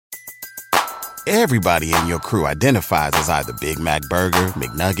Everybody in your crew identifies as either Big Mac Burger,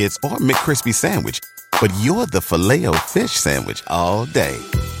 McNuggets, or McCrispy Sandwich. But you're the Filet-O-Fish Sandwich all day.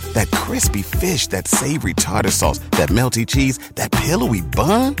 That crispy fish, that savory tartar sauce, that melty cheese, that pillowy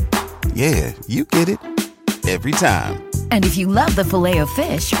bun. Yeah, you get it. Every time. And if you love the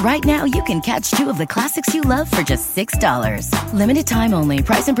Filet-O-Fish, right now you can catch two of the classics you love for just $6. Limited time only.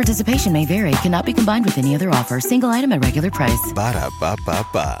 Price and participation may vary. Cannot be combined with any other offer. Single item at regular price.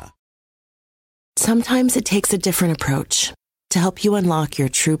 Ba-da-ba-ba-ba. Sometimes it takes a different approach to help you unlock your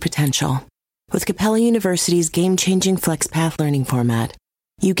true potential. With Capella University's game-changing FlexPath learning format,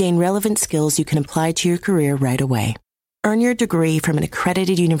 you gain relevant skills you can apply to your career right away. Earn your degree from an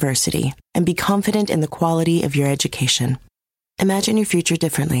accredited university and be confident in the quality of your education. Imagine your future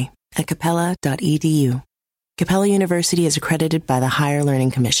differently at capella.edu. Capella University is accredited by the Higher Learning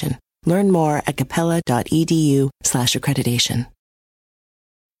Commission. Learn more at capella.edu/accreditation.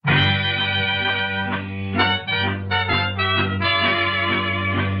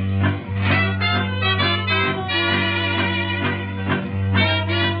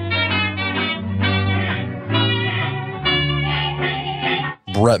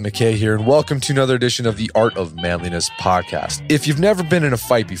 Brett McKay here, and welcome to another edition of the Art of Manliness podcast. If you've never been in a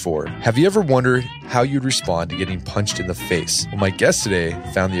fight before, have you ever wondered how you'd respond to getting punched in the face? Well, my guest today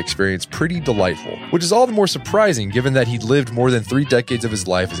found the experience pretty delightful, which is all the more surprising given that he'd lived more than 3 decades of his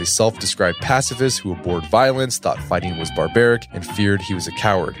life as a self-described pacifist who abhorred violence, thought fighting was barbaric, and feared he was a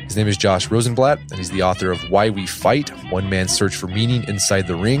coward. His name is Josh Rosenblatt, and he's the author of Why We Fight, One Man's Search for Meaning Inside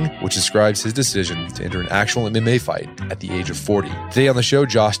the Ring, which describes his decision to enter an actual MMA fight at the age of 40. Today on the show,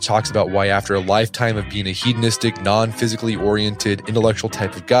 Josh talks about why after a lifetime of being a hedonistic, non-physically oriented, intellectual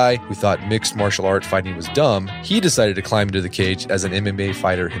type of guy who thought mixed martial art fighting was dumb, he decided to climb into the cage as an MMA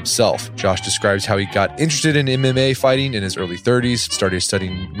fighter himself. Josh describes how he got interested in MMA fighting in his early 30s, started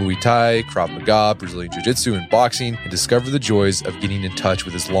studying Muay Thai, Krav Maga, Brazilian Jiu-Jitsu, and boxing, and discovered the joys of getting in touch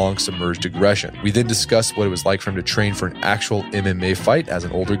with his long submerged aggression. We then discussed what it was like for him to train for an actual MMA fight as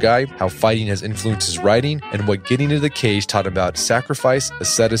an older guy, how fighting has influenced his writing, and what getting into the cage taught him about sacrifice,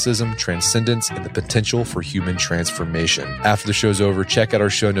 asceticism, transcendence, and the potential for human transformation. After the show's over, check out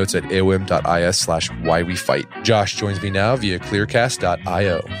our show notes at aom.is/whywefight. Josh joins me now via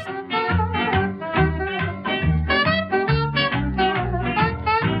clearcast.io.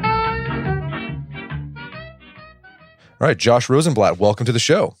 All right, Josh Rosenblatt, welcome to the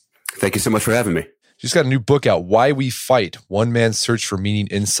show. Thank you so much for having me. You just got a new book out, Why We Fight, One Man's Search for Meaning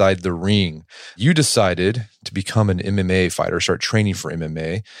Inside the Ring. You decided to become an MMA fighter, start training for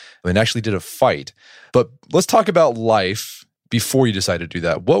MMA, and actually did a fight. But let's talk about life before you decided to do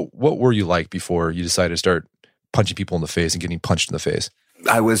that. What were you like before you decided to start punching people in the face and getting punched in the face?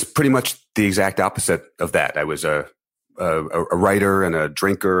 I was pretty much the exact opposite of that. I was a writer and a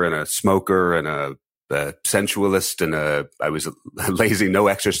drinker and a smoker and a sensualist, and I was lazy, no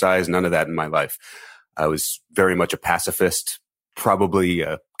exercise, none of that in my life. I was very much a pacifist, probably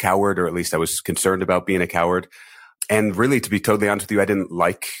a coward, or at least I was concerned about being a coward. And really, to be totally honest with you, I didn't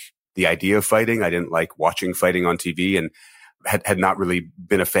like the idea of fighting. I didn't like watching fighting on TV, and had not really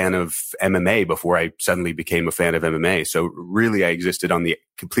been a fan of MMA before I suddenly became a fan of MMA. So really, I existed on the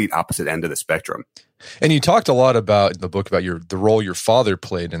complete opposite end of the spectrum. And you talked a lot about in the book about the role your father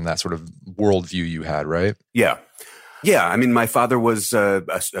played in that sort of worldview you had, right? Yeah. Yeah. I mean, my father was a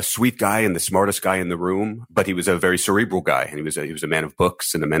sweet guy and the smartest guy in the room, but he was a very cerebral guy. And he was a man of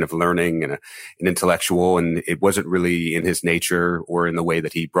books and a man of learning and an intellectual. And it wasn't really in his nature or in the way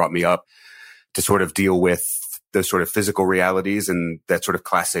that he brought me up to sort of deal with those sort of physical realities and that sort of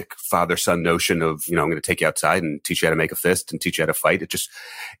classic father-son notion of, I'm going to take you outside and teach you how to make a fist and teach you how to fight.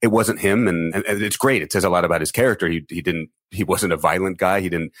 It wasn't him. And it's great. It says a lot about his character. He wasn't a violent guy. He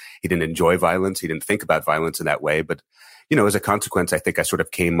didn't enjoy violence. He didn't think about violence in that way. But, as a consequence, I think I sort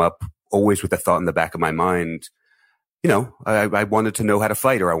of came up always with a thought in the back of my mind, I wanted to know how to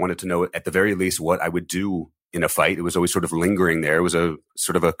fight, or I wanted to know at the very least what I would do in a fight. It was always sort of lingering there. It was a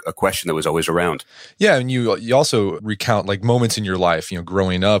sort of a question that was always around. Yeah. And you also recount like moments in your life,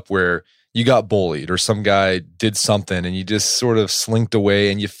 growing up where you got bullied or some guy did something and you just sort of slinked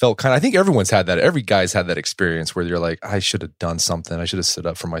away and you felt I think everyone's had that. Every guy's had that experience where you're like, I should have done something. I should have stood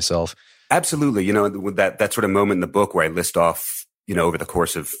up for myself. Absolutely. With that sort of moment in the book where I list off, over the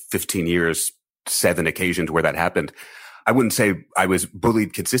course of 15 years, 7 occasions where that happened. I wouldn't say I was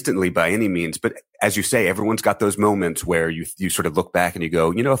bullied consistently by any means, but as you say, everyone's got those moments where you sort of look back and you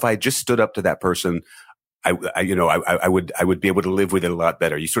go, if I just stood up to that person, I would be able to live with it a lot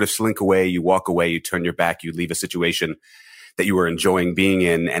better. You sort of slink away, you walk away, you turn your back, you leave a situation that you were enjoying being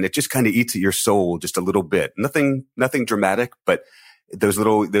in, and it just kind of eats at your soul just a little bit. Nothing dramatic, but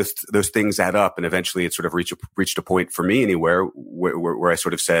those things add up. And eventually it sort of reached a point for me anywhere where I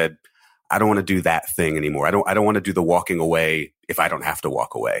sort of said, I don't want to do that thing anymore. I don't want to do the walking away if I don't have to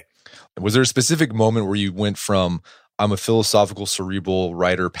walk away. Was there a specific moment where you went from, I'm a philosophical, cerebral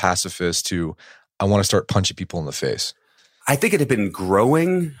writer, pacifist, to I want to start punching people in the face? I think it had been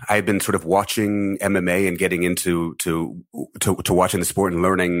growing. I had been sort of watching MMA and getting into to watching the sport and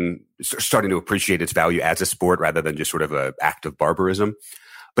learning, starting to appreciate its value as a sport rather than just sort of an act of barbarism.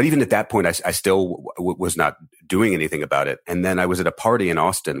 But even at that point, I still was not doing anything about it. And then I was at a party in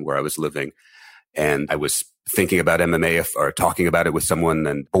Austin where I was living, and I was thinking about MMA or talking about it with someone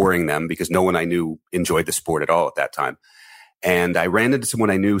and boring them because no one I knew enjoyed the sport at all at that time. And I ran into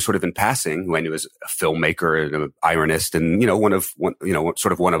someone I knew sort of in passing, who I knew was a filmmaker and an ironist and,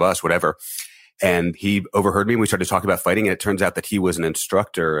 sort of one of us, whatever. And he overheard me and we started talking about fighting. And it turns out that he was an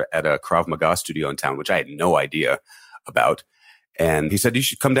instructor at a Krav Maga studio in town, which I had no idea about. And he said, you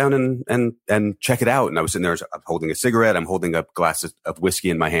should come down and check it out. And I was sitting there, I'm holding a cigarette. I'm holding a glass of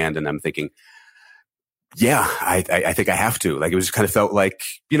whiskey in my hand. And I'm thinking, yeah, I think I have to. Like, it was kind of felt like,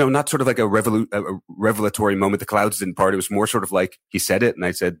 not sort of like a revelatory moment. The clouds didn't part. It was more sort of like he said it. And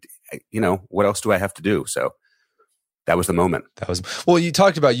I said, what else do I have to do? So that was the moment. Well, you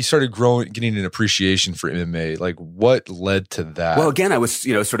talked about, you started getting an appreciation for MMA. Like, what led to that? Well, again, I was,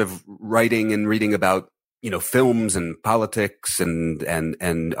 sort of writing and reading about, films and politics and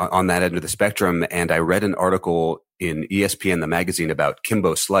on that end of the spectrum. And I read an article in ESPN, the magazine, about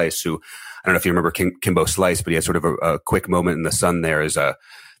Kimbo Slice, who, I don't know if you remember Kimbo Slice, but he had sort of a quick moment in the sun there as a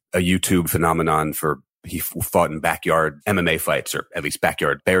YouTube phenomenon he fought in backyard MMA fights, or at least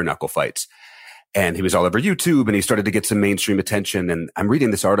backyard bare knuckle fights. And he was all over YouTube and he started to get some mainstream attention. And I'm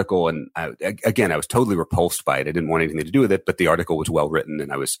reading this article and I was totally repulsed by it. I didn't want anything to do with it, but the article was well written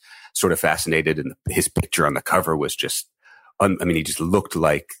and I was sort of fascinated. And his picture on the cover was just, he just looked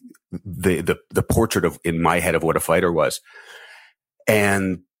like the portrait in my head of what a fighter was.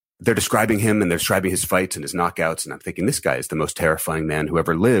 And they're describing him and they're describing his fights and his knockouts. And I'm thinking, this guy is the most terrifying man who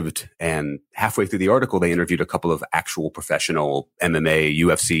ever lived. And halfway through the article, they interviewed a couple of actual professional MMA,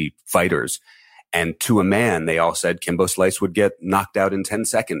 UFC fighters. And to a man, they all said Kimbo Slice would get knocked out in 10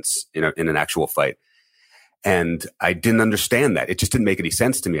 seconds in an actual fight. And I didn't understand that. It just didn't make any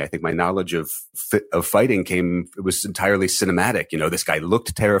sense to me. I think my knowledge of fighting it was entirely cinematic. This guy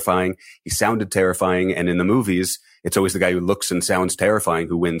looked terrifying. He sounded terrifying. And in the movies, it's always the guy who looks and sounds terrifying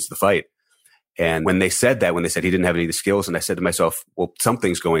who wins the fight. And when they said he didn't have any of the skills, and I said to myself, well,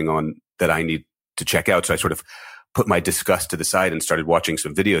 something's going on that I need to check out. So I sort of put my disgust to the side and started watching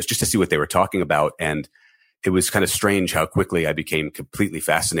some videos just to see what they were talking about. And it was kind of strange how quickly I became completely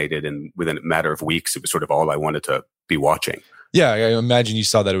fascinated. And within a matter of weeks, it was sort of all I wanted to be watching. Yeah, I imagine you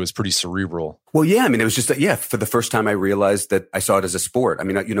saw that it was pretty cerebral. Well, yeah, it was just for the first time I realized that I saw it as a sport.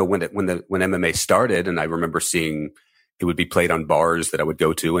 When MMA started, and I remember seeing it would be played on bars that I would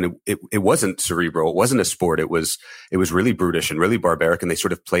go to, and it wasn't cerebral. It wasn't a sport. It was really brutish and really barbaric, and they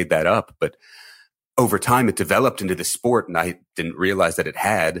sort of played that up. But over time, it developed into this sport, and I didn't realize that it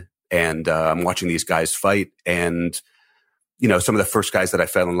had. And I'm watching these guys fight, and some of the first guys that I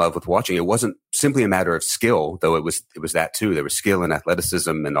fell in love with watching, it wasn't simply a matter of skill, though it was that too. There was skill and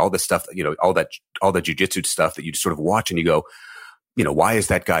athleticism and all this stuff, all the jiu-jitsu stuff that you just sort of watch and you go, why is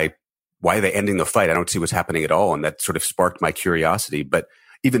that guy? Why are they ending the fight? I don't see what's happening at all. And that sort of sparked my curiosity. But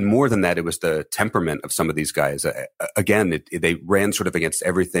even more than that, it was the temperament of some of these guys. Again, they ran sort of against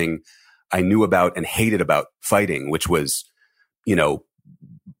everything I knew about and hated about fighting, which was,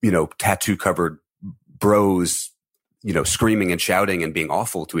 tattoo covered bros, screaming and shouting and being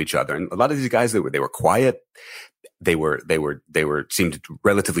awful to each other. And a lot of these guys, they were quiet. They seemed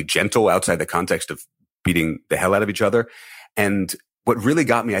relatively gentle outside the context of beating the hell out of each other. And what really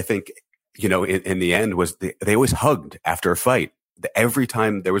got me, I think, in the end was they always hugged after a fight. Every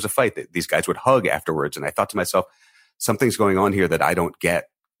time there was a fight, these guys would hug afterwards. And I thought to myself, something's going on here that I don't get.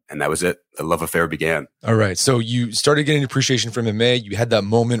 And that was it. The love affair began. All right. So you started getting appreciation for MMA. You had that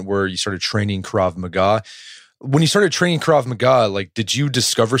moment where you started training Krav Maga. When you started training Krav Maga, did you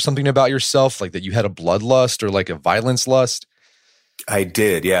discover something about yourself, like that you had a bloodlust or like a violence lust? I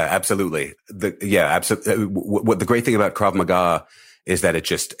did. Yeah, absolutely. Absolutely. What the great thing about Krav Maga is that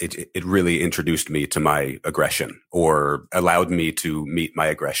it really introduced me to my aggression, or allowed me to meet my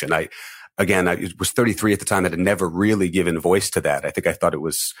aggression. I was 33 at the time. I had never really given voice to that. I think I thought it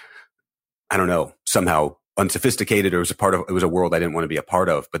was, I don't know, somehow unsophisticated, or it was a world I didn't want to be a part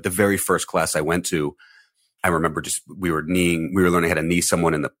of. But the very first class I went to, I remember we were learning how to knee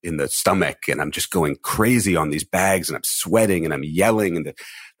someone in the stomach, and I'm just going crazy on these bags, and I'm sweating and I'm yelling, and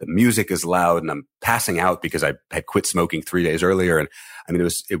the music is loud, and I'm passing out because I had quit smoking 3 days earlier. And I mean,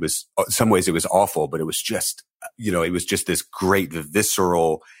 it was in some ways it was awful, but it was just, it was just this great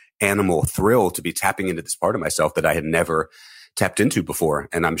visceral animal thrill to be tapping into this part of myself that I had never tapped into before.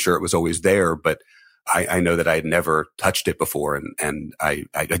 And I'm sure it was always there, but I know that I had never touched it before. And I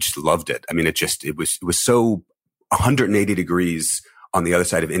just loved it. I mean, it was so 180 degrees on the other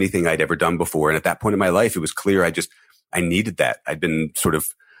side of anything I'd ever done before. And at that point in my life, it was clear I needed that.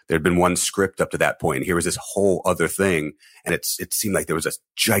 There'd been one script up to that point. Here was this whole other thing. And it seemed like there was a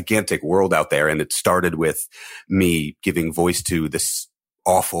gigantic world out there. And it started with me giving voice to this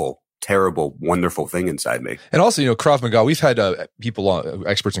awful, terrible, wonderful thing inside me. And also, Krav Maga, we've had people,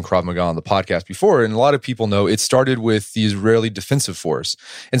 experts in Krav Maga on the podcast before, and a lot of people know it started with the Israeli Defensive Force.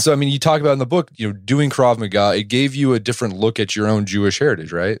 And so, I mean, you talk about in the book, doing Krav Maga, it gave you a different look at your own Jewish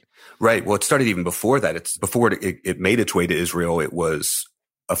heritage, right? Right. Well, it started even before that. Before it made its way to Israel, it was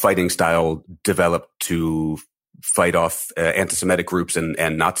a fighting style developed to fight off anti-Semitic groups and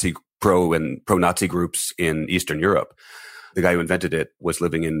Nazi pro-Nazi groups in Eastern Europe. The guy who invented it was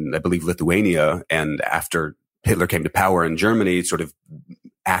living in, I believe, Lithuania. And after Hitler came to power in Germany, sort of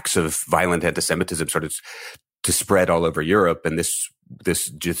acts of violent anti-Semitism started to spread all over Europe. And this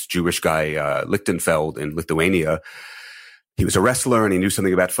just Jewish guy, Lichtenfeld in Lithuania, he was a wrestler and he knew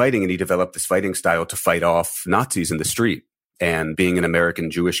something about fighting, and he developed this fighting style to fight off Nazis in the street. And being an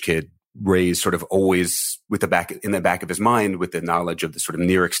American Jewish kid, raised sort of always in the back of his mind with the knowledge of the sort of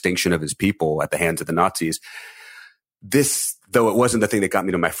near extinction of his people at the hands of the Nazis. This, though it wasn't the thing that got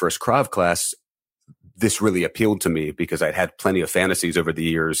me to my first Krav class, this really appealed to me because I'd had plenty of fantasies over the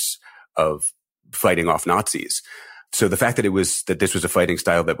years of fighting off Nazis. So the fact that this was a fighting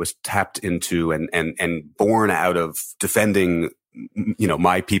style that was tapped into and born out of defending,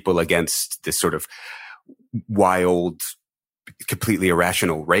 my people against this sort of wild, completely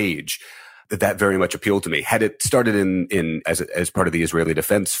irrational rage, that very much appealed to me. Had it started as part of the Israeli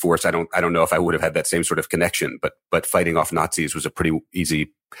Defense Force, I don't know if I would have had that same sort of connection, but fighting off Nazis was a pretty easy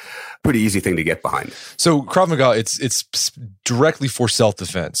thing to get behind. So Krav Maga, it's directly for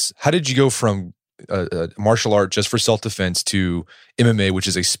self-defense. How did you go from martial art just for self-defense to MMA, which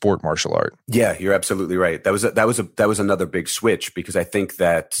is a sport martial art? Yeah, you're absolutely right. That was another big switch, because I think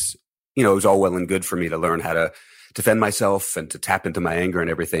that, it was all well and good for me to learn how to defend myself and to tap into my anger and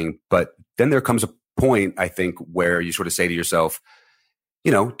everything. But then there comes a point, I think, where you sort of say to yourself,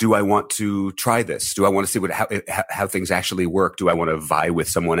 do I want to try this? Do I want to see how things actually work? Do I want to vie with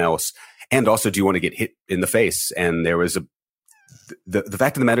someone else? And also, do you want to get hit in the face? And there was the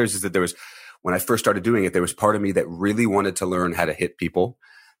fact of the matter is that when I first started doing it, there was part of me that really wanted to learn how to hit people.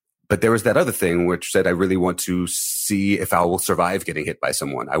 But there was that other thing which said, I really want to see if I will survive getting hit by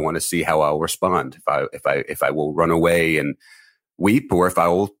someone. I want to see how I'll respond, if I will run away and weep, or if I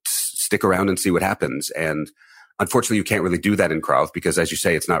will stick around and see what happens. And unfortunately, you can't really do that in Krav because, as you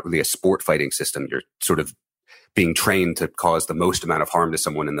say, it's not really a sport fighting system. You're sort of being trained to cause the most amount of harm to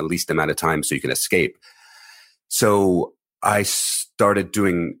someone in the least amount of time so you can escape. So I started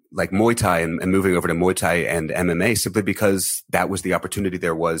doing like Muay Thai and moving over to Muay Thai and MMA simply because that was the opportunity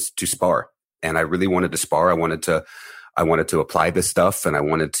there was to spar. And I really wanted to spar. I wanted to apply this stuff, and I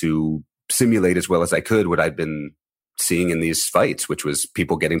wanted to simulate as well as I could what I'd been seeing in these fights, which was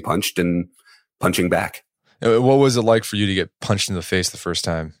people getting punched and punching back. What was it like for you to get punched in the face the first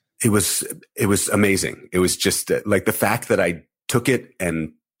time? It was amazing. It was just like the fact that I took it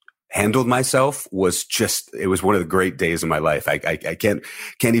and handled myself was it was one of the great days of my life. I can't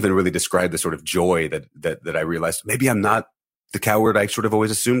even really describe the sort of joy that I realized maybe I'm not the coward I sort of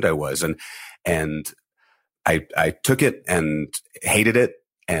always assumed I was. And I took it and hated it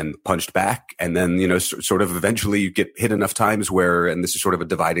and punched back. And then, sort of eventually you get hit enough times where, and this is sort of a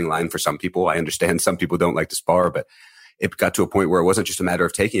dividing line for some people. I understand some people don't like to spar, but it got to a point where it wasn't just a matter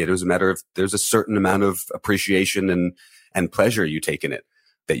of taking it. It was a matter of there's a certain amount of appreciation and pleasure you take in it,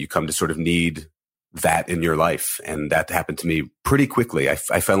 that you come to sort of need that in your life. And that happened to me pretty quickly. I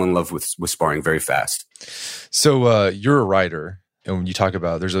fell in love with sparring very fast. So you're a writer. And when you talk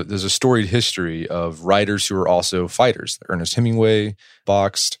about, there's a storied history of writers who are also fighters. Ernest Hemingway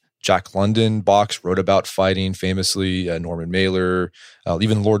boxed, Jack London boxed, wrote about fighting famously, Norman Mailer,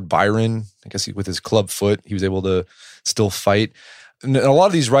 even Lord Byron, I guess with his club foot, he was able to still fight. And a lot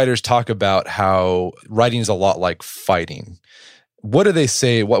of these writers talk about how writing is a lot like fighting. What do they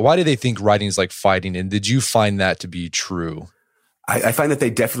say? Why do they think writing is like fighting? And did you find that to be true? I find that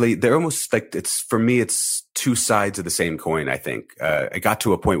they're almost like, for me, it's two sides of the same coin, I think. I got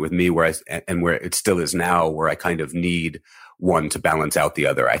to a point with me where where it still is now, where I kind of need one to balance out the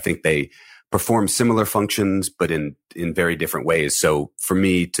other. I think they perform similar functions, but in very different ways. So for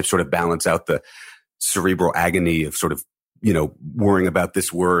me to sort of balance out the cerebral agony of sort of, worrying about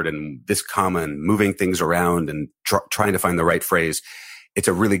this word and this comma and moving things around and trying to find the right phrase, it's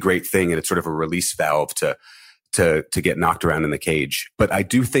a really great thing. And it's sort of a release valve to get knocked around in the cage. But I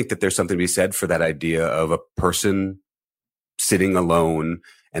do think that there's something to be said for that idea of a person sitting alone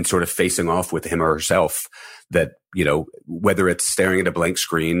and sort of facing off with him or herself, that, whether it's staring at a blank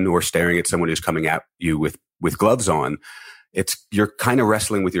screen or staring at someone who's coming at you with gloves on, you're kind of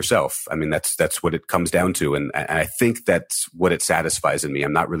wrestling with yourself. I mean, that's what it comes down to. And I think that's what it satisfies in me.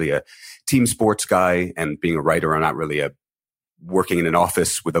 I'm not really a team sports guy, and being a writer, I'm not really a working in an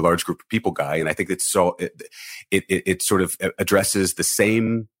office with a large group of people guy. And I think it sort of addresses the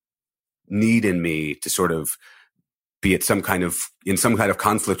same need in me to sort of be in some kind of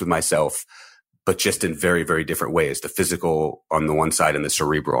conflict with myself, but just in very, very different ways. The physical on the one side and the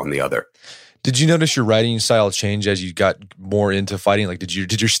cerebral on the other. Did you notice your writing style change as you got more into fighting? Like, did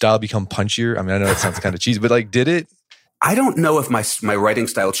your style become punchier? I mean, I know that sounds kind of cheesy, but like, did it? I don't know if my writing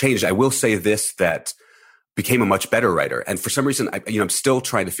style changed. I will say this, that became a much better writer. And for some reason, I'm still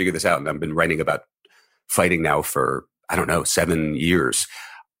trying to figure this out. And I've been writing about fighting now for, 7 years.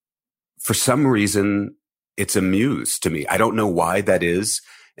 For some reason, it's a muse to me. I don't know why that is.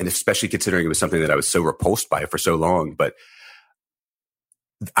 And especially considering it was something that I was so repulsed by for so long, but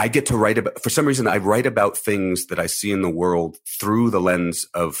I get to write about, for some reason, I write about things that I see in the world through the lens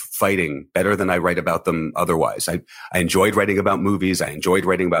of fighting better than I write about them otherwise. I enjoyed writing about movies. I enjoyed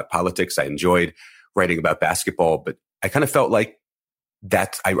writing about politics. I enjoyed writing about basketball, but I kind of felt like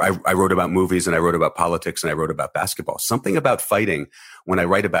that I wrote about movies and I wrote about politics and I wrote about basketball. Something about fighting, when I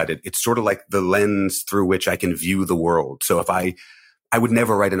write about it, it's sort of like the lens through which I can view the world. So if I would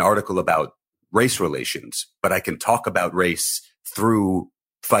never write an article about race relations, but I can talk about race through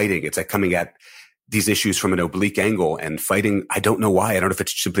fighting. It's like coming at these issues from an oblique angle, and fighting, I don't know why. I don't know if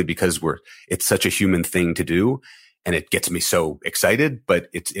it's simply because it's such a human thing to do and it gets me so excited, but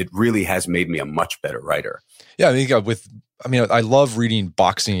it really has made me a much better writer. Yeah. I love reading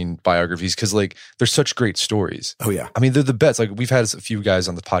boxing biographies because like there's such great stories. Oh yeah. I mean, they're the best. Like we've had a few guys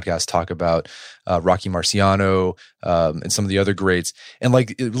on the podcast talk about Rocky Marciano and some of the other greats. And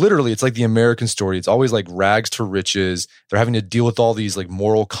like literally it's like the American story. It's always like rags to riches. They're having to deal with all these like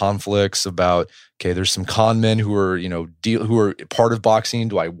moral conflicts about, okay, there's some con men who are, who are part of boxing.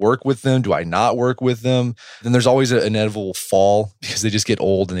 Do I work with them? Do I not work with them? Then there's always an inevitable fall because they just get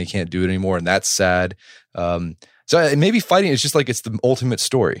old and they can't do it anymore. And that's sad. So maybe fighting is just like, it's the ultimate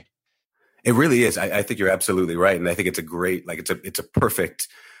story. It really is. I think you're absolutely right. And I think it's a great, like it's a perfect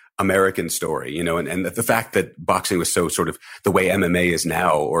American story, and the fact that boxing was so sort of the way MMA is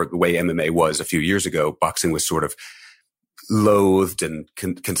now, or the way MMA was a few years ago, boxing was sort of loathed and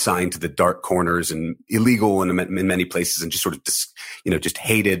consigned to the dark corners and illegal in many places, and just sort of, just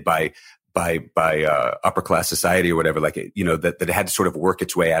hated by upper class society or whatever, that it had to sort of work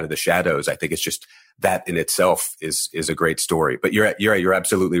its way out of the shadows. I think it's just that in itself is a great story. But you're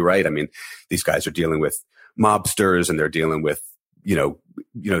absolutely right. I mean, these guys are dealing with mobsters and they're dealing with,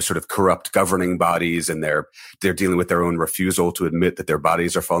 sort of corrupt governing bodies, and they're dealing with their own refusal to admit that their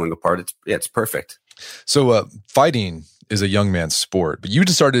bodies are falling apart. It's perfect. So fighting is a young man's sport, but you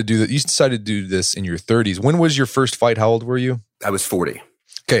decided to do that. You decided to do this in your 30s. When was your first fight? How old were you? I was 40.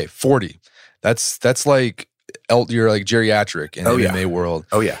 Okay, 40. That's like you're like geriatric in the MMA world.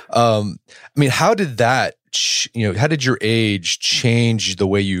 Oh yeah. How did that? How did your age change the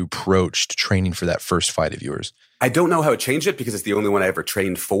way you approached training for that first fight of yours? I don't know how it changed it because it's the only one I ever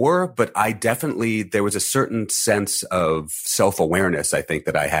trained for, but there was a certain sense of self-awareness, I think,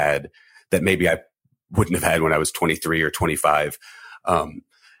 that I had that maybe I wouldn't have had when I was 23 or 25.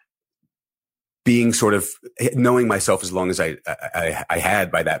 Being sort of knowing myself as long as I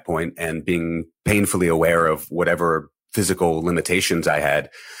had by that point, and being painfully aware of whatever physical limitations I had,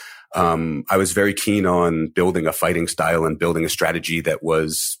 I was very keen on building a fighting style and building a strategy that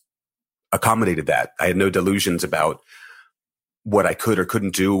accommodated that. I had no delusions about what I could or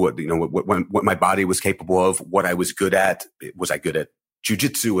couldn't do, what my body was capable of, what I was good at. Was I good at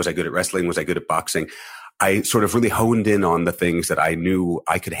jiu-jitsu? Was I good at wrestling? Was I good at boxing? I sort of really honed in on the things that I knew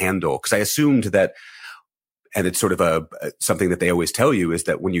I could handle, because I assumed that, and it's sort of something that they always tell you, is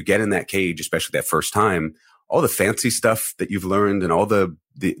that when you get in that cage, especially that first time, all the fancy stuff that you've learned and all the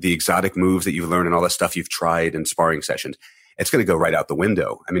exotic moves that you've learned and all the stuff you've tried in sparring sessions, it's going to go right out the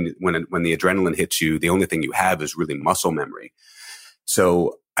window. I mean, when the adrenaline hits you, the only thing you have is really muscle memory.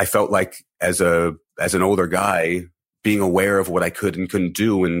 So I felt like as an older guy, being aware of what I could and couldn't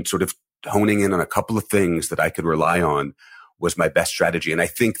do, and sort of honing in on a couple of things that I could rely on, was my best strategy. And I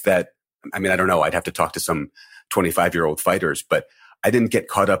think that I mean, I don't know. I'd have to talk to some 25-year-old fighters, but I didn't get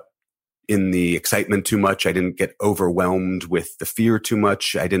caught up in the excitement too much. I didn't get overwhelmed with the fear too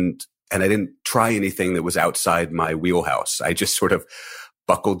much. I didn't try anything that was outside my wheelhouse. I just sort of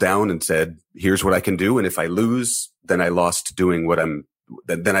buckled down and said, here's what I can do. And if I lose, then I lost doing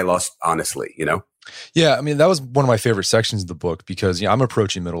then I lost honestly, you know? Yeah. I mean, that was one of my favorite sections of the book because, I'm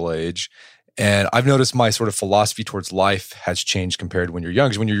approaching middle age. And I've noticed my sort of philosophy towards life has changed compared to when you're young.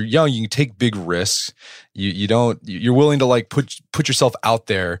 Because when you're young, you can take big risks. You're willing to like put yourself out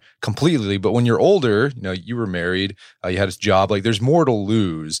there completely. But when you're older, you were married, you had a job, like there's more to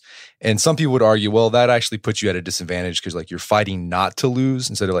lose. And some people would argue, well, that actually puts you at a disadvantage because like you're fighting not to lose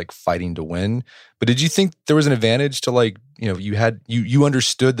instead of like fighting to win. But did you think there was an advantage to like, you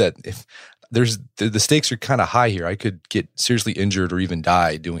understood that if there's the stakes are kind of high here, I could get seriously injured or even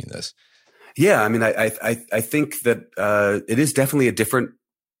die doing this? Yeah, I mean, I think that it is definitely a different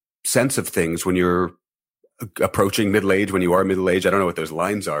sense of things when you're approaching middle age, when you are middle age. I don't know what those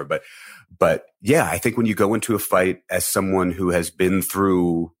lines are, but yeah, I think when you go into a fight as someone who has been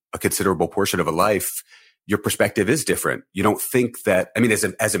through a considerable portion of a life, your perspective is different. You don't think that, I mean,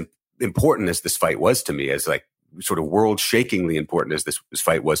 as important as this fight was to me, as like sort of world-shakingly important as this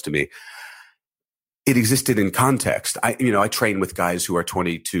fight was to me, it existed in context. I train with guys who are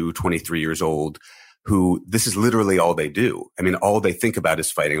 22, 23 years old, who this is literally all they do. I mean, all they think about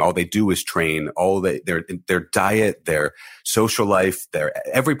is fighting. All they do is train. Their diet, their social life,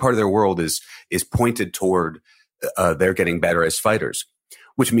 every part of their world is pointed toward they're getting better as fighters,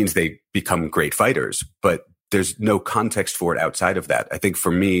 which means they become great fighters. But there's no context for it outside of that. I think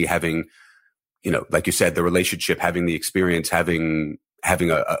for me, having, like you said, the relationship, having the experience, having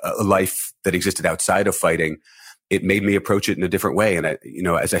a life that existed outside of fighting, it made me approach it in a different way. And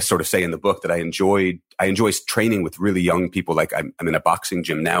as I sort of say in the book, that I enjoy training with really young people. Like I'm in a boxing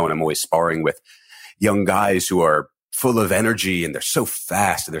gym now, and I'm always sparring with young guys who are full of energy, and they're so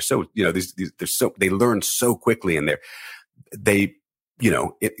fast, and they're so, they learn so quickly, and they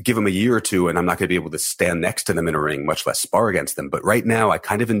give them a year or two, and I'm not going to be able to stand next to them in a ring, much less spar against them. But right now, I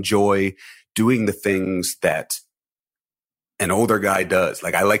kind of enjoy doing the things that an older guy does.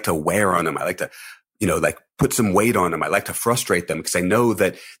 Like I like to wear on them. I like to, like put some weight on them. I like to frustrate them because I know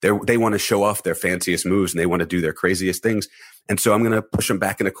that they want to show off their fanciest moves and they want to do their craziest things. And so I'm going to push them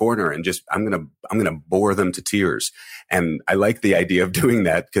back in a corner and I'm going to bore them to tears. And I like the idea of doing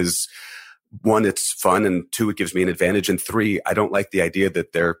that because 1, it's fun, and 2, it gives me an advantage. And 3, I don't like the idea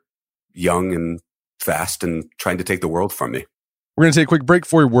that they're young and fast and trying to take the world from me. We're going to take a quick break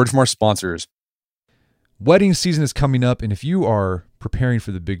for a word from our sponsors. Wedding season is coming up, and if you are preparing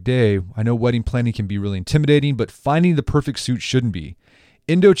for the big day, I know wedding planning can be really intimidating, but finding the perfect suit shouldn't be.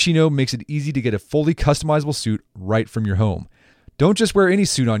 Indochino makes it easy to get a fully customizable suit right from your home. Don't just wear any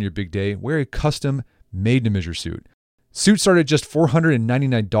suit on your big day, wear a custom made-to-measure suit. Suits start at just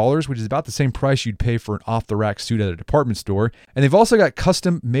 $499, which is about the same price you'd pay for an off-the-rack suit at a department store, and they've also got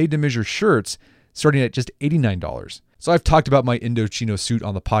custom made-to-measure shirts starting at just $89. So I've talked about my Indochino suit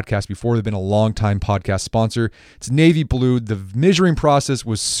on the podcast before. They've been a long-time podcast sponsor. It's navy blue. The measuring process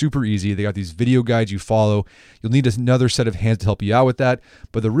was super easy. They got these video guides you follow. You'll need another set of hands to help you out with that.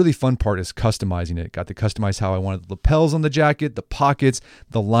 But the really fun part is customizing it. Got to customize how I wanted the lapels on the jacket, the pockets,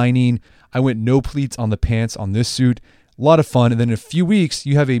 the lining. I went no pleats on the pants on this suit. A lot of fun. And then in a few weeks,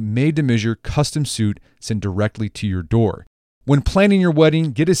 you have a made-to-measure custom suit sent directly to your door. When planning your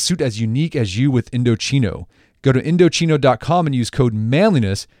wedding, get a suit as unique as you with Indochino. Go to Indochino.com and use code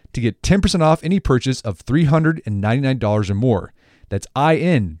manliness to get 10% off any purchase of $399 or more. That's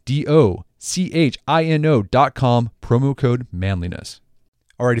INDOCHINO.com, promo code manliness.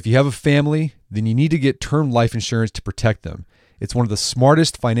 All right, if you have a family, then you need to get term life insurance to protect them. It's one of the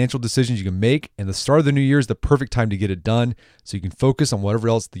smartest financial decisions you can make, and the start of the new year is the perfect time to get it done so you can focus on whatever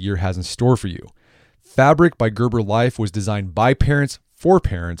else the year has in store for you. Fabric by Gerber Life was designed by parents for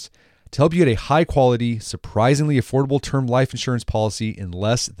parents to help you get a high-quality, surprisingly affordable term life insurance policy in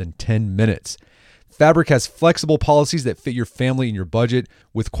less than 10 minutes. Fabric has flexible policies that fit your family and your budget,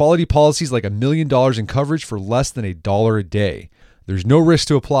 with quality policies like $1 million in coverage for less than $1 a day. There's no risk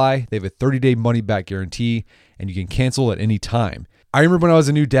to apply. They have a 30-day money-back guarantee, and you can cancel at any time. I remember when I was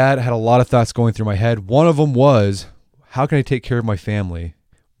a new dad, I had a lot of thoughts going through my head. One of them was, how can I take care of my family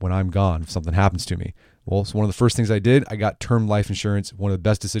when I'm gone if something happens to me? Well, so one of the first things I did, I got term life insurance, one of the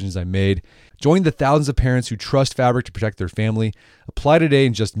best decisions I made. Join the thousands of parents who trust Fabric to protect their family. Apply today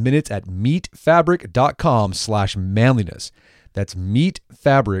in just minutes at meetfabric.com/manliness. That's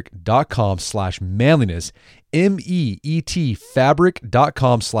meetfabric.com/manliness. MEET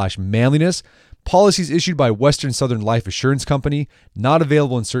fabric.com/manliness. Policies issued by Western Southern Life Assurance Company, not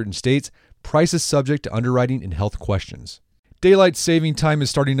available in certain states. Prices subject to underwriting and health questions. Daylight saving time is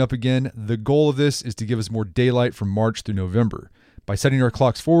starting up again. The goal of this is to give us more daylight from March through November. By setting our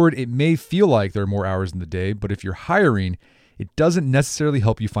clocks forward, it may feel like there are more hours in the day, but if you're hiring, it doesn't necessarily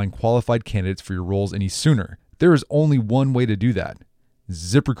help you find qualified candidates for your roles any sooner. There is only one way to do that: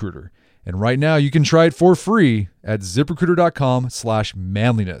 ZipRecruiter. And right now you can try it for free at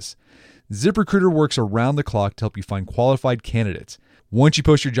ZipRecruiter.com/manliness. ZipRecruiter works around the clock to help you find qualified candidates. Once you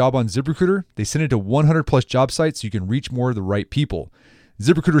post your job on ZipRecruiter, they send it to 100 plus job sites so you can reach more of the right people.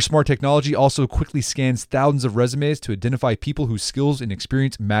 ZipRecruiter's smart technology also quickly scans thousands of resumes to identify people whose skills and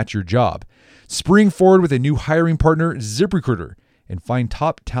experience match your job. Spring forward with a new hiring partner, ZipRecruiter, and find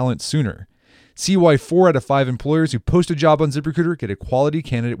top talent sooner. See why 4 out of 5 employers who post a job on ZipRecruiter get a quality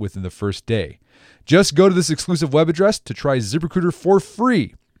candidate within the first day. Just go to this exclusive web address to try ZipRecruiter for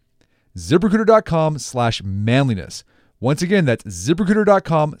free. ZipRecruiter.com/manliness. Once again, that's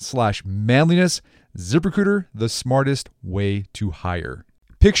ZipRecruiter.com/manliness. ZipRecruiter, the smartest way to hire.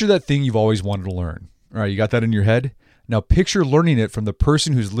 Picture that thing you've always wanted to learn. All right, you got that in your head? Now picture learning it from the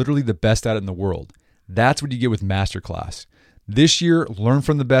person who's literally the best at it in the world. That's what you get with Masterclass. This year, learn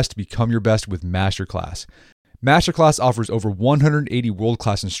from the best to become your best with Masterclass. Masterclass offers over 180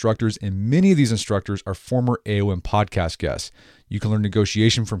 world-class instructors, and many of these instructors are former AOM podcast guests. You can learn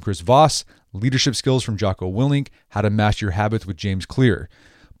negotiation from Chris Voss, leadership skills from Jocko Willink, how to master your habits with James Clear.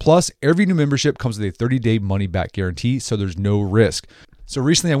 Plus, every new membership comes with a 30-day money-back guarantee, so there's no risk. So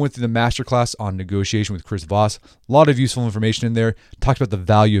recently I went through the masterclass on negotiation with Chris Voss. A lot of useful information in there. Talked about the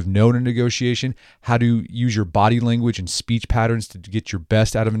value of no in negotiation, how to use your body language and speech patterns to get your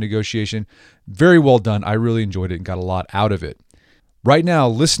best out of a negotiation. Very well done. I really enjoyed it and got a lot out of it. Right now,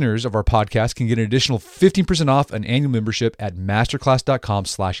 listeners of our podcast can get an additional 15% off an annual membership at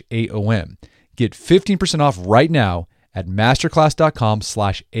masterclass.com/AOM. Get 15% off right now at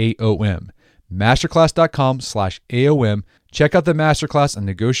masterclass.com/AOM. Masterclass.com/AOM. Check out the masterclass on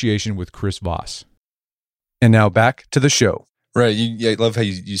negotiation with Chris Voss. And now back to the show. Right. I love how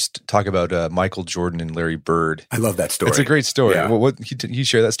you talk about Michael Jordan and Larry Bird. I love that story. It's a great story. Yeah. What you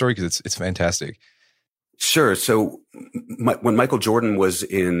share that story because it's fantastic. Sure. So when Michael Jordan he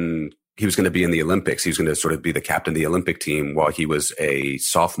was going to be in the Olympics. He was going to sort of be the captain of the Olympic team while he was a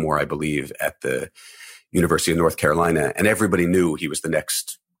sophomore, I believe, at the University of North Carolina. And everybody knew he was the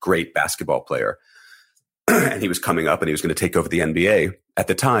next great basketball player. And he was coming up and he was going to take over the NBA. At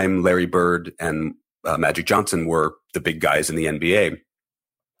the time, Larry Bird and Magic Johnson were the big guys in the NBA.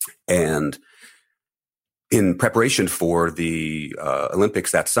 And in preparation for the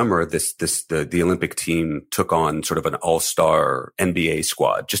Olympics that summer, the Olympic team took on sort of an all-star NBA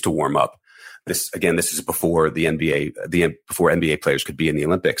squad just to warm up. This is before the NBA, before NBA players could be in the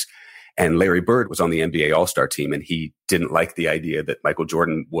Olympics. And Larry Bird was on the NBA All-Star team, and he didn't like the idea that Michael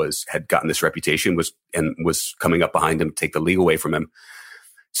Jordan had gotten this reputation, was coming up behind him to take the league away from him.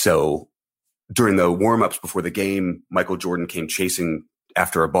 So during the warm-ups before the game, Michael Jordan came chasing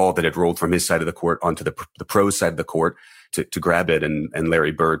after a ball that had rolled from his side of the court onto the pros' side of the court to grab it. And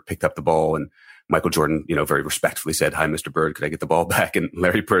Larry Bird picked up the ball, and Michael Jordan, very respectfully said, "Hi, Mr. Bird, could I get the ball back?" And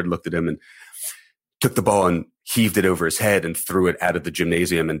Larry Bird looked at him and took the ball and heaved it over his head and threw it out of the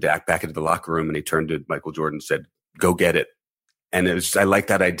gymnasium and back into the locker room. And he turned to Michael Jordan and said, "Go get it." And I like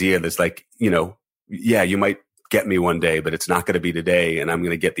that idea. That's like, yeah, you might get me one day, but it's not going to be today. And I'm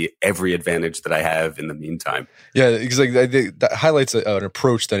going to get every advantage that I have in the meantime. Yeah, because that highlights an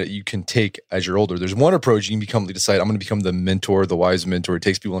approach that you can take as you're older. There's one approach you can decide, I'm going to become the mentor, the wise mentor. It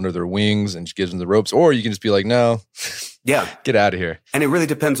takes people under their wings and just gives them the ropes. Or you can just be like, no, yeah, get out of here. And it really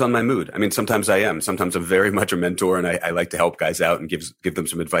depends on my mood. I mean, sometimes I am. Sometimes I'm very much a mentor and I like to help guys out and give them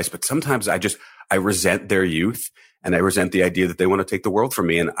some advice. But sometimes I resent their youth. And I resent the idea that they want to take the world from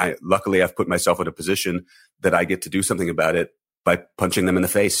me. And luckily I've put myself in a position that I get to do something about it by punching them in the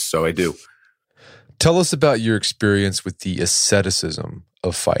face. So I do. Tell us about your experience with the asceticism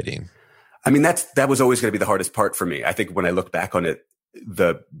of fighting. I mean, that was always going to be the hardest part for me. I think when I look back on it,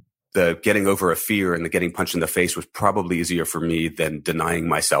 the getting over a fear and the getting punched in the face was probably easier for me than denying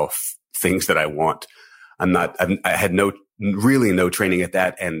myself things that I want. I had no training at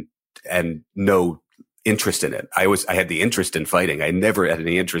that and no interest in it. I had the interest in fighting. I never had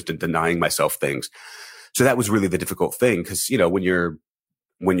any interest in denying myself things. So that was really the difficult thing. Cause when you're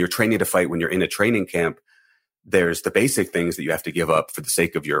training to fight, when you're in a training camp, there's the basic things that you have to give up for the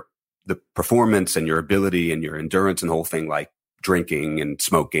sake of the performance and your ability and your endurance and the whole thing, like drinking and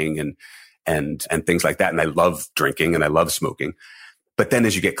smoking and things like that. And I love drinking and I love smoking. But then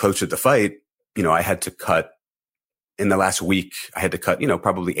as you get closer to the fight, I had to cut in the last week,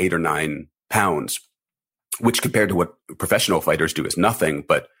 probably 8 or 9 pounds, which compared to what professional fighters do is nothing.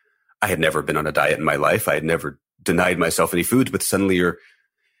 But I had never been on a diet in my life. I had never denied myself any foods, but suddenly you're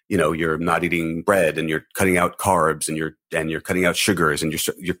not eating bread, and you're cutting out carbs, and you're cutting out sugars, and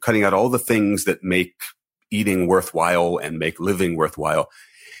you're cutting out all the things that make eating worthwhile and make living worthwhile.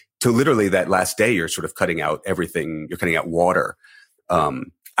 To literally that last day, you're sort of cutting out everything. You're cutting out water.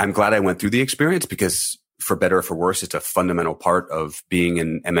 I'm glad I went through the experience, because for better or for worse, it's a fundamental part of being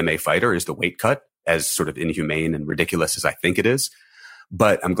an MMA fighter is the weight cut, as sort of inhumane and ridiculous as I think it is.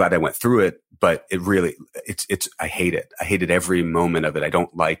 But I'm glad I went through it. But I hate it. I hated every moment of it. I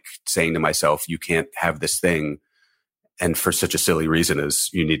don't like saying to myself, you can't have this thing. And for such a silly reason as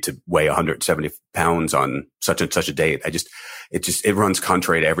you need to weigh 170 pounds on such and such a date. It runs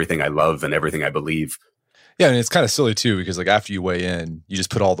contrary to everything I love and everything I believe. Yeah. And it's kind of silly too, because like after you weigh in, you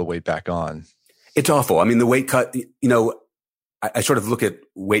just put all the weight back on. It's awful. I mean, the weight cut, I sort of look at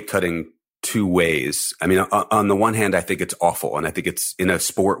weight cutting two ways. I mean, on the one hand, I think it's awful. And I think it's in a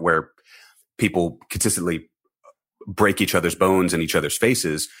sport where people consistently break each other's bones in each other's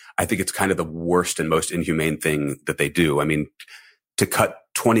faces. I think it's kind of the worst and most inhumane thing that they do. I mean, to cut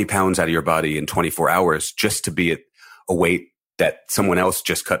 20 pounds out of your body in 24 hours just to be at a weight that someone else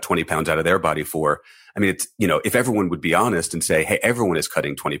just cut 20 pounds out of their body for. I mean, it's, if everyone would be honest and say, hey, everyone is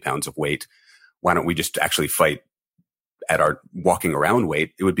cutting 20 pounds of weight, why don't we just actually fight at our walking around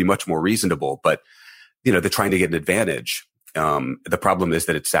weight? It would be much more reasonable. But, they're trying to get an advantage. The problem is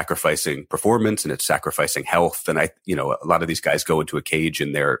that it's sacrificing performance and it's sacrificing health. And a lot of these guys go into a cage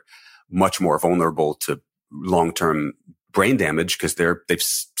and they're much more vulnerable to long-term brain damage because they've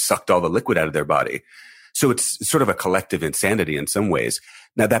sucked all the liquid out of their body. So it's sort of a collective insanity in some ways.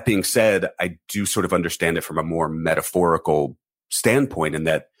 Now, that being said, I do sort of understand it from a more metaphorical standpoint in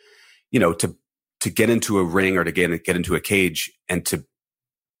that, to get into a ring or to get into a cage and to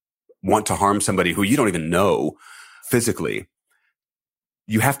want to harm somebody who you don't even know physically,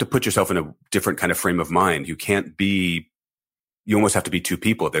 you have to put yourself in a different kind of frame of mind. You almost have to be two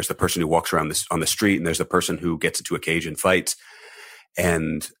people. There's the person who walks around on the street, and there's the person who gets into a cage and fights.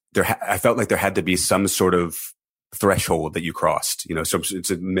 And I felt like there had to be some sort of threshold that you crossed. So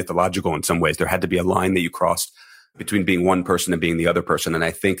it's mythological in some ways. There had to be a line that you crossed between being one person and being the other person. And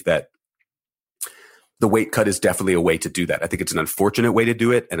I think that the weight cut is definitely a way to do that. I think it's an unfortunate way to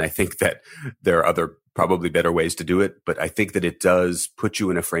do it. And I think that there are other probably better ways to do it. But I think that it does put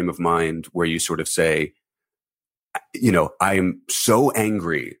you in a frame of mind where you sort of say, I'm so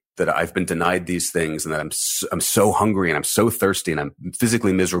angry that I've been denied these things, and that I'm so hungry and I'm so thirsty and I'm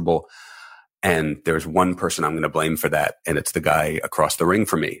physically miserable. And there's one person I'm going to blame for that. And it's the guy across the ring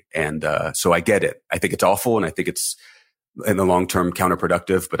from me. And so I get it. I think it's awful. And I think it's in the long term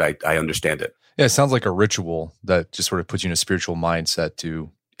counterproductive, but I understand it. Yeah, it sounds like a ritual that just sort of puts you in a spiritual mindset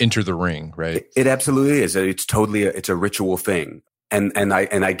to enter the ring, right? It absolutely is. It's totally it's a ritual thing. And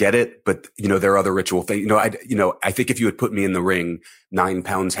I get it, but there are other ritual things. I think if you had put me in the ring 9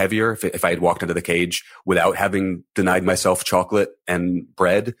 pounds heavier, if I had walked into the cage without having denied myself chocolate and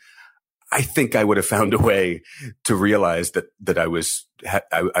bread, I think I would have found a way to realize that I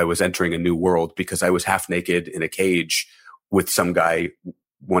was entering a new world, because I was half naked in a cage with some guy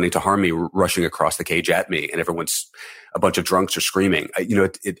wanting to harm me, rushing across the cage at me, and a bunch of drunks are screaming.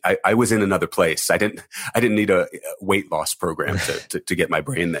 I was in another place. I didn't need a weight loss program to get my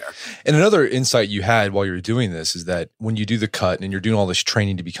brain there. And another insight you had while you were doing this is that when you do the cut and you're doing all this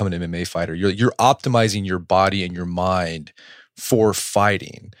training to become an MMA fighter, you're optimizing your body and your mind for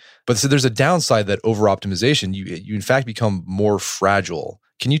fighting. But so there's a downside that over optimization, you in fact become more fragile.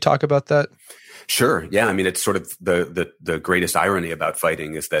 Can you talk about that? Sure. Yeah. I mean, it's sort of the greatest irony about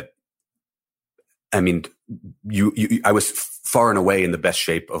fighting is that, I mean, I was far and away in the best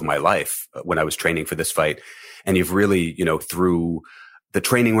shape of my life when I was training for this fight. And you've really, through the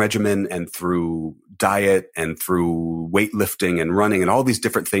training regimen and through diet and through weightlifting and running and all these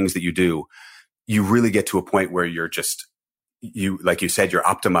different things that you do, you really get to a point where you're just, like you said, you're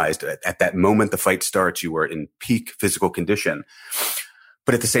optimized. At that moment the fight starts, you are in peak physical condition.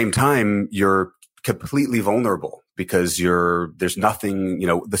 But at the same time, you're completely vulnerable because there's nothing,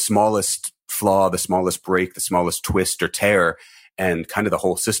 the smallest flaw, the smallest break, the smallest twist or tear, and kind of the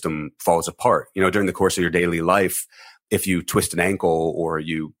whole system falls apart. During the course of your daily life, if you twist an ankle or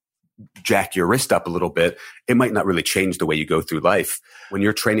you jack your wrist up a little bit, it might not really change the way you go through life. When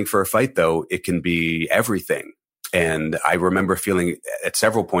you're training for a fight, though, it can be everything. And I remember feeling at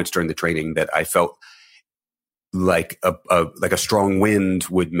several points during the training that I felt like a strong wind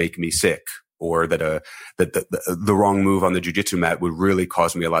would make me sick, or that the wrong move on the jiu-jitsu mat would really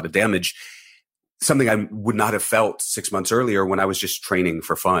cause me a lot of damage. something I would not have felt 6 months earlier when I was just training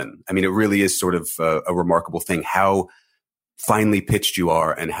for fun. I mean, it really is sort of a remarkable thing how finely pitched you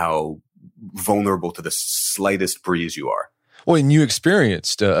are and how vulnerable to the slightest breeze you are. Well, and you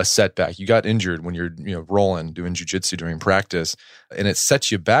experienced a setback. You got injured when you're rolling, doing jiu-jitsu during practice, and it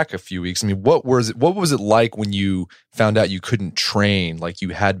sets you back a few weeks. I mean, what was it like when you found out you couldn't train like you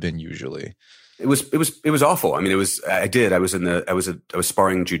had been usually? It was awful. I mean, I was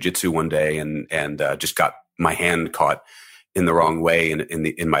sparring jiu-jitsu one day and just got my hand caught in the wrong way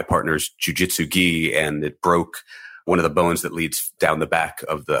in my partner's jiu-jitsu gi, and it broke one of the bones that leads down the back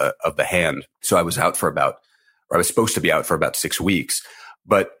of the hand. So I was supposed to be out for about 6 weeks.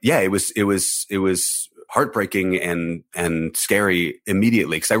 But yeah, it was heartbreaking and scary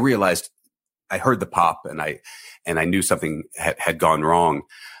immediately, because I realized I heard the pop and I knew something had gone wrong.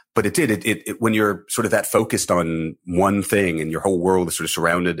 But it did. It when you're sort of that focused on one thing and your whole world is sort of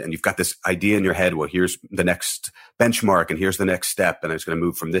surrounded and you've got this idea in your head, well, here's the next benchmark and here's the next step and it's going to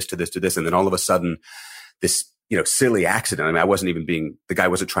move from this to this to this. And then all of a sudden this, silly accident. I mean, the guy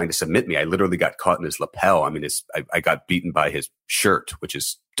wasn't trying to submit me. I literally got caught in his lapel. I mean, I got beaten by his shirt, which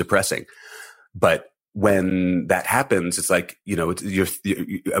is depressing. But when that happens, it's like,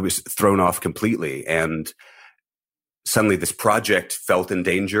 I was thrown off completely. And suddenly this project felt in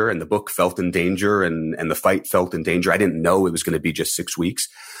danger and the book felt in danger and the fight felt in danger. I didn't know it was going to be just 6 weeks,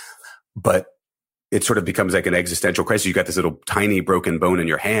 but it sort of becomes like an existential crisis. You got this little tiny broken bone in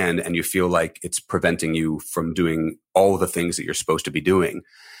your hand and you feel like it's preventing you from doing all the things that you're supposed to be doing.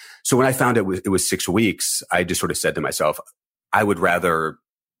 So when I found it was 6 weeks, I just sort of said to myself, I would rather,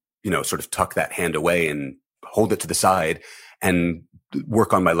 sort of tuck that hand away and hold it to the side and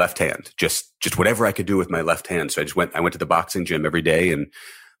work on my left hand, just whatever I could do with my left hand. So I went to the boxing gym every day and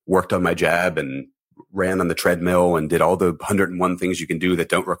worked on my jab and ran on the treadmill and did all the 101 things you can do that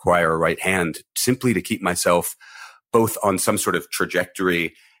don't require a right hand, simply to keep myself both on some sort of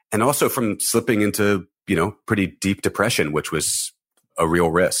trajectory and also from slipping into, pretty deep depression, which was a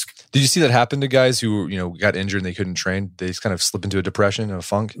real risk. Did you see that happen to guys who, got injured and they couldn't train? They just kind of slip into a depression and a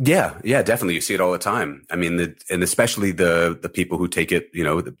funk? Yeah, definitely. You see it all the time. I mean, and especially the people who take it,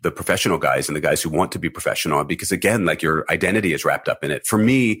 the professional guys and the guys who want to be professional, because again, like your identity is wrapped up in it. For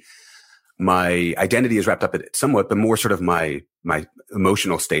me, my identity is wrapped up in it somewhat, but more sort of my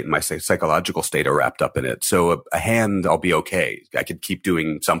emotional state and my psychological state are wrapped up in it. So a hand, I'll be okay. I could keep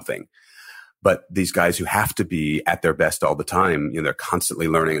doing something. But these guys who have to be at their best all the time, they're constantly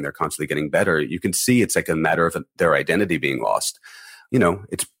learning and they're constantly getting better. You can see it's like a matter of their identity being lost.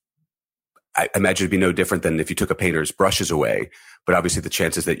 I imagine it'd be no different than if you took a painter's brushes away, but obviously the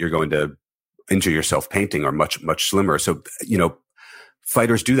chances that you're going to injure yourself painting are much, much slimmer. So,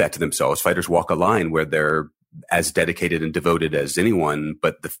 fighters do that to themselves. Fighters walk a line where they're as dedicated and devoted as anyone,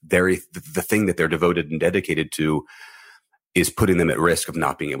 but the thing that they're devoted and dedicated to is putting them at risk of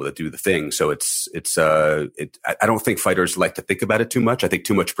not being able to do the thing. So I don't think fighters like to think about it too much. I think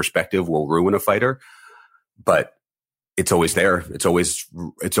too much perspective will ruin a fighter, but it's always there. It's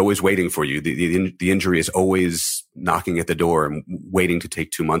always waiting for you. The injury is always knocking at the door and waiting to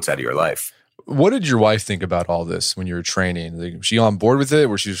take 2 months out of your life. What did your wife think about all this when you were training? Like, was she on board with it?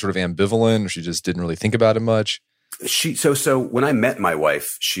 Was she sort of ambivalent, or she just didn't really think about it much? So when I met my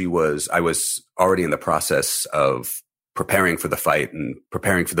wife, I was already in the process of preparing for the fight and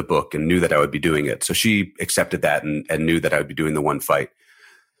preparing for the book and knew that I would be doing it. So she accepted that and knew that I would be doing the one fight.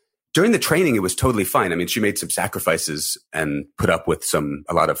 During the training, it was totally fine. I mean, she made some sacrifices and put up with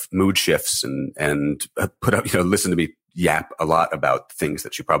a lot of mood shifts and put up, listen to me yap a lot about things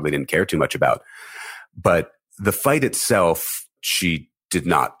that she probably didn't care too much about. But the fight itself, she did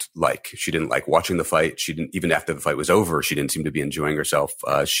not like. She didn't like watching the fight. She didn't, even after the fight was over, she didn't seem to be enjoying herself.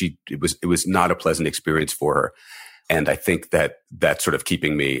 It was not a pleasant experience for her. And I think that that's sort of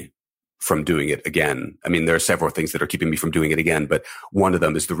keeping me from doing it again. I mean, there are several things that are keeping me from doing it again, but one of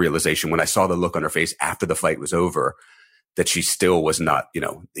them is the realization when I saw the look on her face after the fight was over, that she still was not,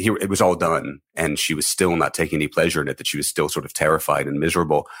 it was all done and she was still not taking any pleasure in it, that she was still sort of terrified and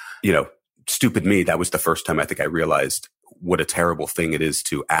miserable. Stupid me. That was the first time I think I realized what a terrible thing it is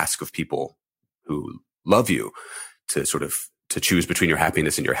to ask of people who love you to sort of to choose between your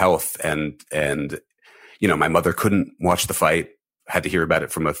happiness and your health. And my mother couldn't watch the fight, had to hear about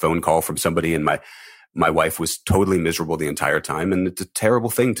it from a phone call from somebody. And my wife was totally miserable the entire time. And it's a terrible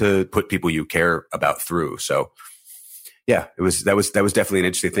thing to put people you care about through. So yeah, that was definitely an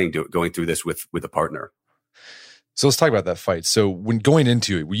interesting thing going through this with a partner. So let's talk about that fight. So when going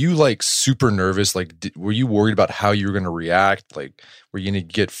into it, were you like super nervous? Like, were you worried about how you were going to react? Like, were you going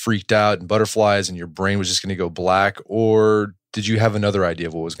to get freaked out and butterflies and your brain was just going to go black? Or did you have another idea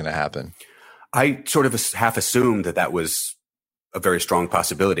of what was going to happen? I sort of half assumed that was a very strong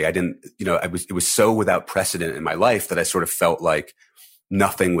possibility. I didn't, it was so without precedent in my life that I sort of felt like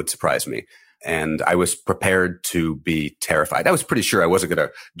nothing would surprise me. And I was prepared to be terrified. I was pretty sure I wasn't going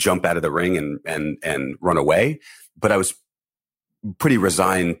to jump out of the ring and run away, but I was pretty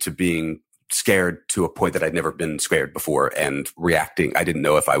resigned to being scared to a point that I'd never been scared before and reacting. I didn't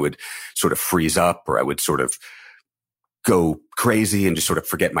know if I would sort of freeze up or I would sort of go crazy and just sort of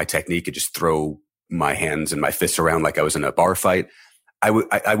forget my technique and just throw my hands and my fists around like I was in a bar fight.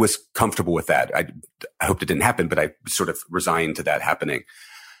 I was comfortable with that. I hoped it didn't happen, but I sort of resigned to that happening.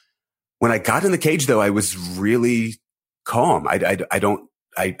 When I got in the cage, though, I was really calm. I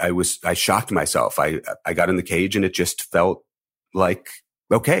shocked myself. I got in the cage and it just felt like,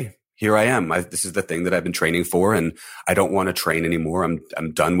 okay, here I am. This is the thing that I've been training for, and I don't want to train anymore.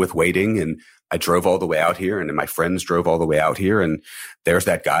 I'm done with waiting, and I drove all the way out here, and then my friends drove all the way out here, and there's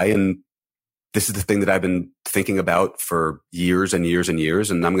that guy, and this is the thing that I've been thinking about for years and years and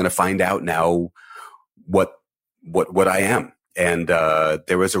years, and I'm going to find out now what I am. And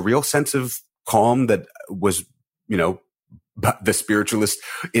there was a real sense of calm that was, the spiritualist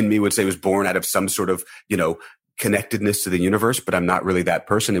in me would say was born out of some sort of, connectedness to the universe, but I'm not really that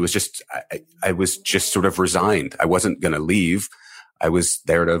person. It was just, I was just sort of resigned. I wasn't going to leave. I was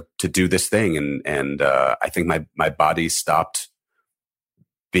there to do this thing. And I think my body stopped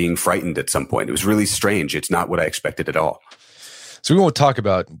being frightened at some point. It was really strange. It's not what I expected at all. So we won't talk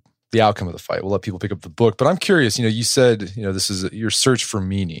about the outcome of the fight. We'll let people pick up the book, but I'm curious, you said, this is your search for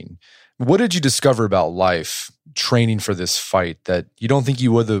meaning. What did you discover about life training for this fight that you don't think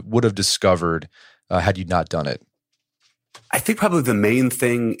you would have discovered had you not done it? I think probably the main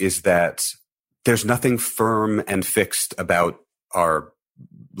thing is that there's nothing firm and fixed about our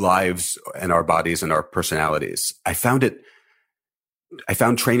lives and our bodies and our personalities. I found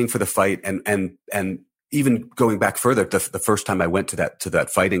training for the fight and even going back further, the first time I went to that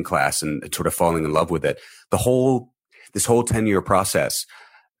fighting class and sort of falling in love with it, this whole 10-year process,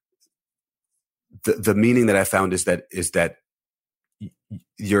 the meaning that I found is that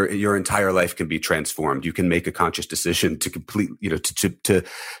your entire life can be transformed. You can make a conscious decision to complete,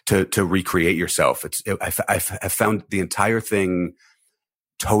 to recreate yourself. I've found the entire thing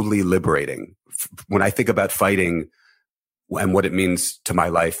totally liberating. When I think about fighting and what it means to my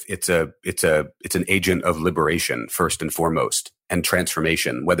life, it's an agent of liberation first and foremost, and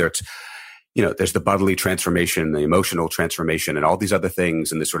transformation. Whether it's, there's the bodily transformation, the emotional transformation, and all these other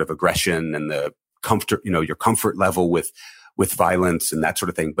things, and the sort of aggression and the comfort, your comfort level with violence and that sort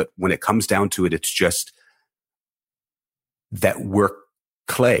of thing. But when it comes down to it, it's just that we're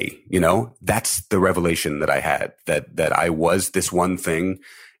clay, that's the revelation that I had, that I was this one thing.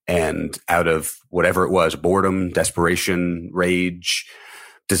 And out of whatever it was, boredom, desperation, rage,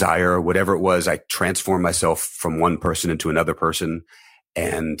 desire, whatever it was, I transformed myself from one person into another person.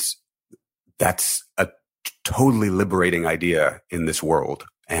 And that's a totally liberating idea in this world.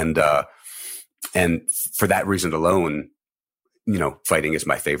 And for that reason alone, fighting is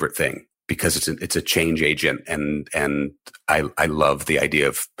my favorite thing, because it's a change agent. And I love the idea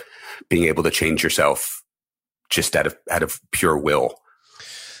of being able to change yourself just out of pure will.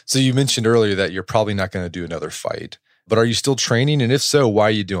 So you mentioned earlier that you're probably not going to do another fight, but are you still training? And if so, why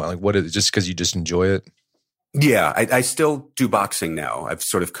are you doing it? Like, what is it? Just because you just enjoy it? Yeah, I still do boxing now. I've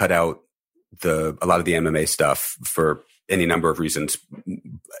sort of cut out a lot of the MMA stuff for any number of reasons.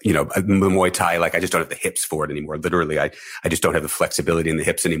 Muay Thai, like I just don't have the hips for it anymore. Literally, I just don't have the flexibility in the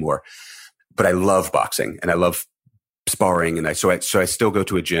hips anymore. But I love boxing and I love sparring, and so I still go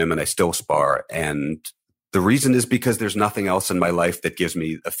to a gym and I still spar. And the reason is because there's nothing else in my life that gives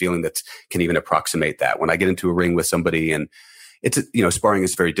me a feeling that can even approximate that. When I get into a ring with somebody, and it's, sparring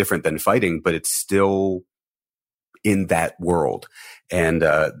is very different than fighting, but it's still in that world. And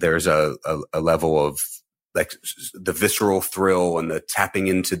there's a level of like the visceral thrill and the tapping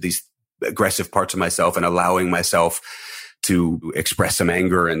into these aggressive parts of myself and allowing myself to express some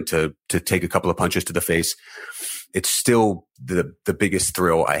anger and to take a couple of punches to the face. It's still the biggest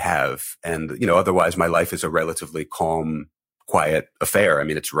thrill I have. And, otherwise my life is a relatively calm, quiet affair. I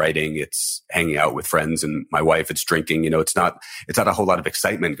mean, it's writing, it's hanging out with friends and my wife, it's drinking, it's not a whole lot of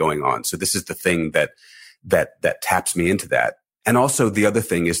excitement going on. So this is the thing that taps me into that. And also the other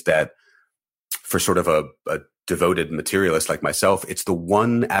thing is that for sort of a devoted materialist like myself, it's the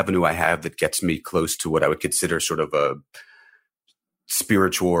one avenue I have that gets me close to what I would consider sort of a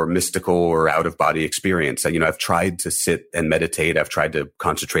spiritual or mystical or out of body experience. I've tried to sit and meditate. I've tried to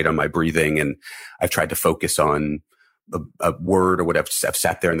concentrate on my breathing, and I've tried to focus on a word or whatever. I've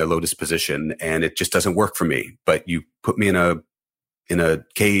sat there in the lotus position and it just doesn't work for me. But you put me in in a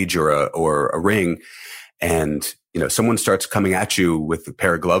cage or a ring, and someone starts coming at you with a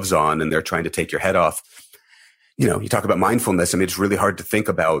pair of gloves on and they're trying to take your head off. You talk about mindfulness. I mean, it's really hard to think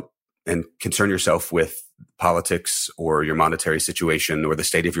about and concern yourself with politics or your monetary situation or the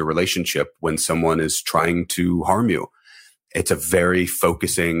state of your relationship when someone is trying to harm you. It's a very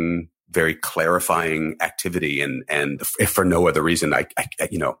focusing, very clarifying activity. And if for no other reason, I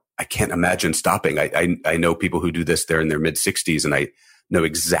can't imagine stopping. I know people who do this. They're in their mid 60s, and I know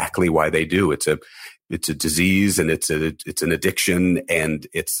exactly why they do. It's a disease, and it's an addiction, and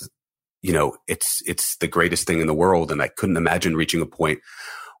it's the greatest thing in the world. And I couldn't imagine reaching a point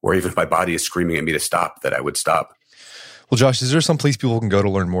where even if my body is screaming at me to stop, that I would stop. Well, Josh, is there some place people can go to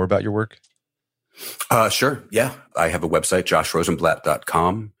learn more about your work? Sure. Yeah. I have a website,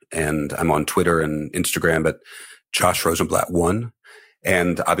 joshrosenblatt.com, and I'm on Twitter and Instagram at joshrosenblatt1.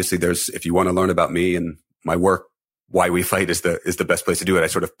 And obviously if you want to learn about me and my work, Why We Fight is the best place to do it. I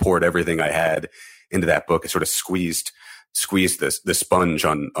sort of poured everything I had into that book. I sort of squeezed the sponge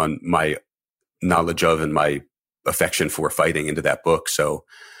on my knowledge of and my affection for fighting into that book. So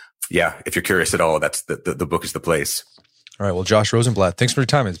yeah, if you're curious at all, that's the book is the place. All right. Well, Josh Rosenblatt, thanks for your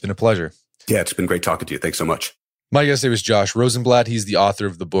time. It's been a pleasure. Yeah, it's been great talking to you. Thanks so much. My guest today was Josh Rosenblatt. He's the author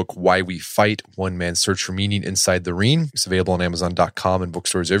of the book, Why We Fight, One Man's Search for Meaning Inside the Ring. It's available on Amazon.com and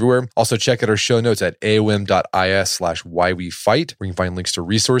bookstores everywhere. Also, check out our show notes at aom.is/whywefight, where you can find links to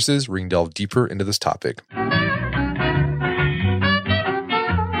resources where you can delve deeper into this topic.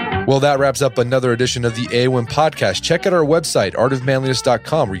 Well, that wraps up another edition of the AOM podcast. Check out our website,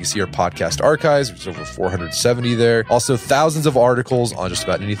 artofmanliness.com, where you can see our podcast archives. There's over 470 there. Also, thousands of articles on just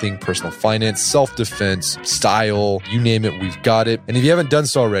about anything personal finance, self-defense, style, you name it, we've got it. And if you haven't done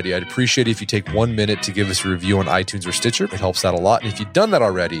so already, I'd appreciate it if you take 1 minute to give us a review on iTunes or Stitcher. It helps out a lot. And if you've done that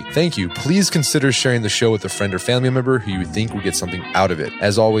already, thank you. Please consider sharing the show with a friend or family member who you think would get something out of it.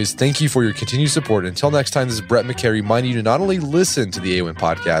 As always, thank you for your continued support. Until next time, this is Brett McCary reminding you to not only listen to the AOM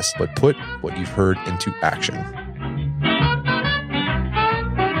podcast, but put what you've heard into action.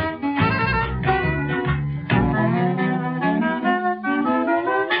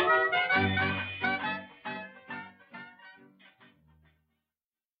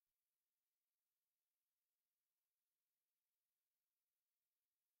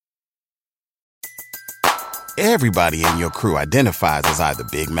 Everybody in your crew identifies as either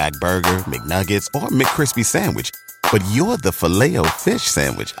Big Mac Burger, McNuggets, or McCrispy Sandwich. But you're the Filet-O-Fish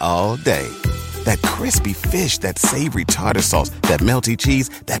Sandwich all day. That crispy fish, that savory tartar sauce, that melty cheese,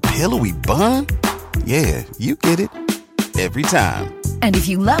 that pillowy bun. Yeah, you get it. Every time. And if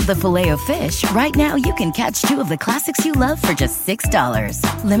you love the Filet-O-Fish, right now you can catch 2 of the classics you love for just $6.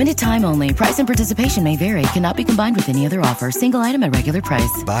 Limited time only. Price and participation may vary. Cannot be combined with any other offer. Single item at regular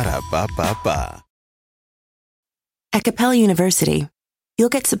price. Ba-da-ba-ba-ba. At Capella University, you'll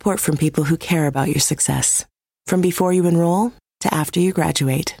get support from people who care about your success. From before you enroll to after you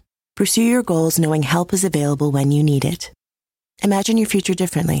graduate, pursue your goals knowing help is available when you need it. Imagine your future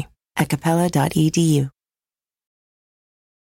differently at capella.edu.